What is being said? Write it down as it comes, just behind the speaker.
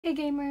Hey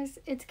gamers,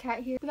 it's Kat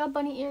here. We got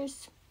bunny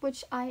ears,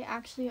 which I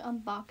actually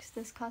unboxed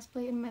this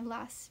cosplay in my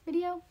last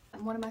video.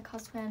 One of my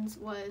cosplans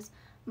was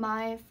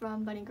Mai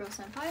from Bunny Girl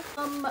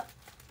Senpai.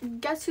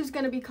 Guess who's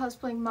gonna be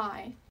cosplaying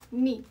Mai?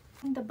 Me.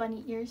 The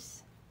bunny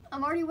ears.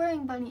 I'm already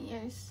wearing bunny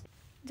ears.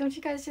 Don't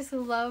you guys just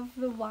love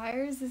the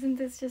wires? Isn't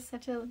this just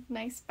such a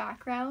nice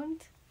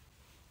background?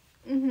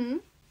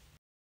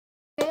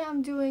 Today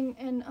I'm doing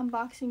an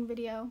unboxing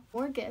video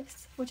for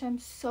gifts, which I'm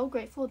so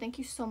grateful. Thank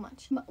you so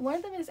much. One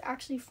of them is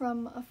actually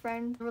from a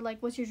friend. They were like,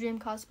 what's your dream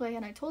cosplay?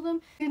 And I told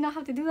them, you did not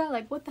have to do that.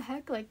 Like, what the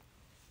heck? Like,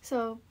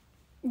 so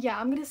yeah,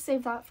 I'm gonna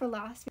save that for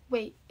last.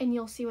 Wait, and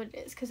you'll see what it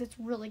is because it's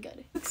really good.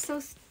 It looks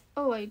so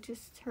oh, I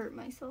just hurt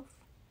myself.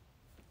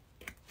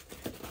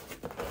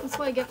 That's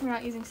what I get for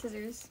not using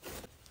scissors.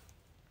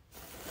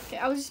 Okay,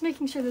 I was just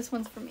making sure this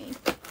one's for me.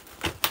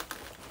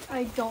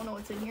 I don't know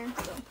what's in here,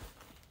 so.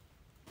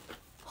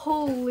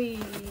 Holy,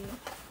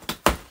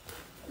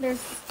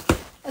 there's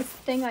a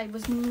thing I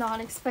was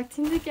not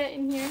expecting to get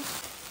in here.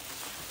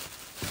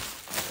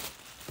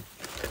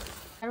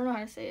 I don't know how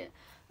to say it.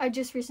 I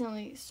just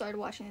recently started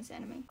watching this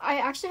anime. I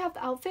actually have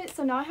the outfit,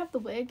 so now I have the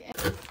wig. And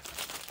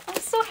I'm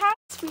so happy.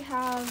 We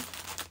have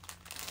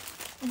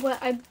what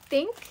I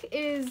think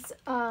is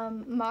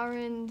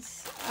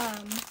Marin's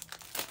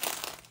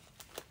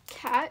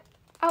cat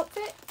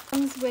outfit.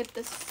 Comes with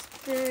the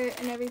skirt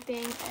and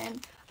everything,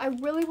 and I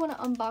really want to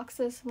unbox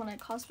this when I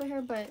cosplay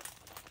her, but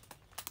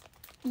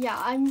yeah,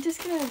 I'm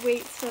just gonna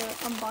wait to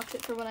unbox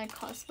it for when I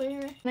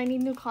cosplay her. And I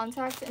need new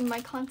contacts, and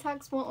my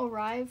contacts won't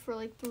arrive for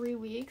like 3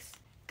 weeks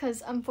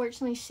because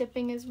unfortunately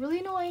shipping is really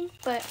annoying,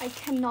 but I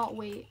cannot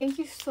wait. Thank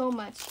you so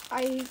much.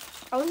 I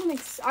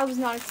was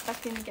not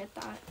expecting to get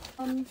that.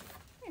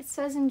 It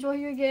says enjoy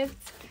your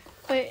gift,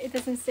 but it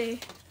doesn't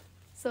say,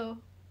 so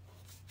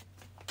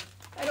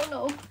I don't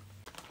know.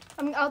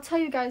 I mean, I'll tell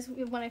you guys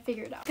when I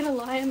figure it out. I'm not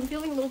gonna lie, I'm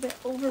feeling a little bit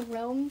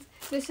overwhelmed.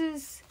 This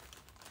is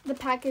the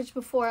package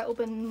before I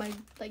open my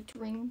like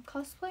dream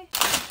cosplay.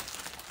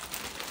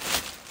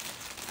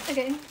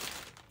 Okay.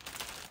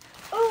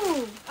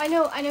 Oh, I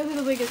know who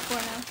the wig is for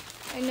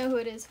now. I know who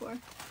it is for.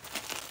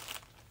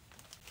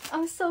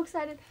 I'm so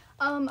excited.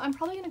 I'm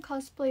probably gonna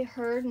cosplay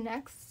her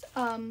next.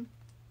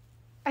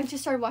 I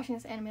just started watching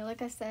this anime,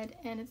 like I said,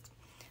 and it's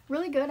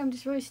really good. I'm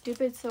just really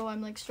stupid, so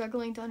I'm like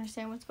struggling to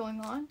understand what's going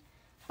on.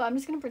 But I'm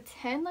just gonna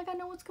pretend like I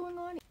know what's going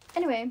on.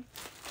 Anyway,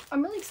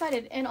 I'm really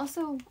excited. And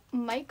also,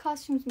 Mike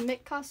costumes,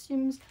 Mick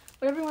costumes,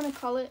 whatever you want to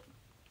call it,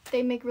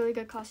 they make really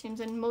good costumes,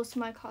 and most of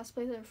my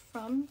cosplays are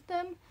from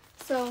them.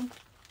 So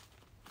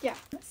yeah,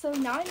 so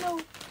now I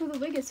know who the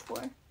wig is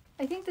for.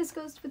 I think this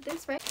goes with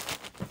this, right?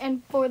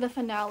 And for the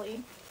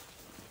finale,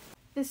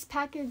 this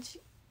package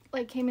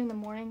like came in the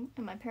morning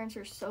and my parents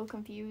were so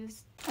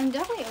confused. I'm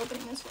definitely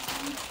opening this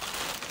one.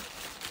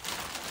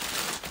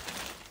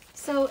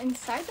 So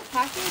inside the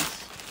package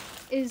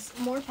is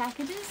more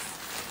packages,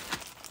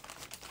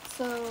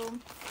 so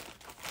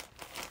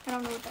I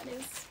don't know what that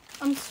is.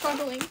 I'm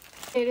struggling.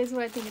 It is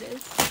what I think it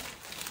is.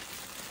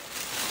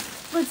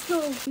 Let's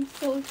go. I'm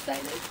so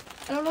excited.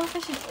 I don't know if I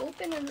should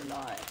open it or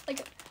not.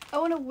 Like, I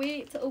want to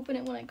wait to open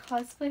it when I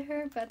cosplay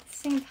her, but at the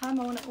same time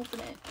I want to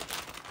open it.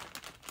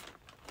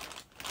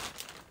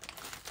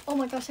 Oh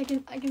my gosh, I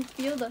can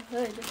feel the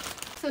hood.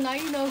 So now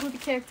you know who the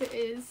character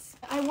is.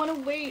 I want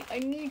to wait. I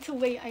need to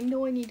wait. I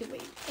know I need to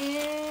wait.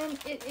 And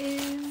it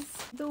is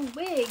the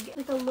wig,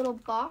 like a little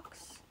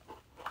box,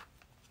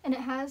 and it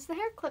has the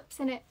hair clips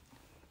in it.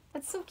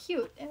 That's so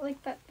cute. I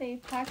like that they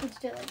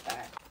packaged it like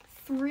that.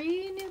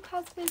 3 new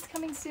cosplays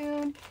coming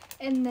soon,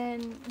 and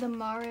then the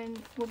Marin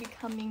will be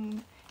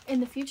coming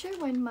in the future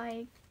when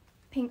my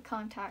pink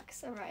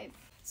contacts arrive.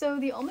 So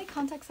the only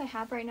contacts I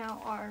have right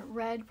now are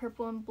red,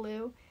 purple, and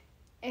blue,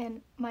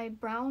 and my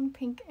brown,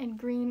 pink, and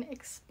green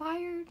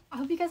expired. I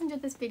hope you guys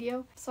enjoyed this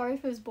video. Sorry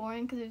if it was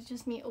boring because it was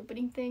just me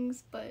opening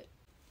things, but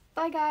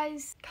bye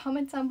guys.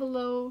 Comment down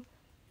below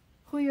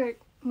who you're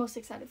most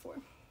excited for.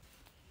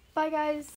 Bye guys.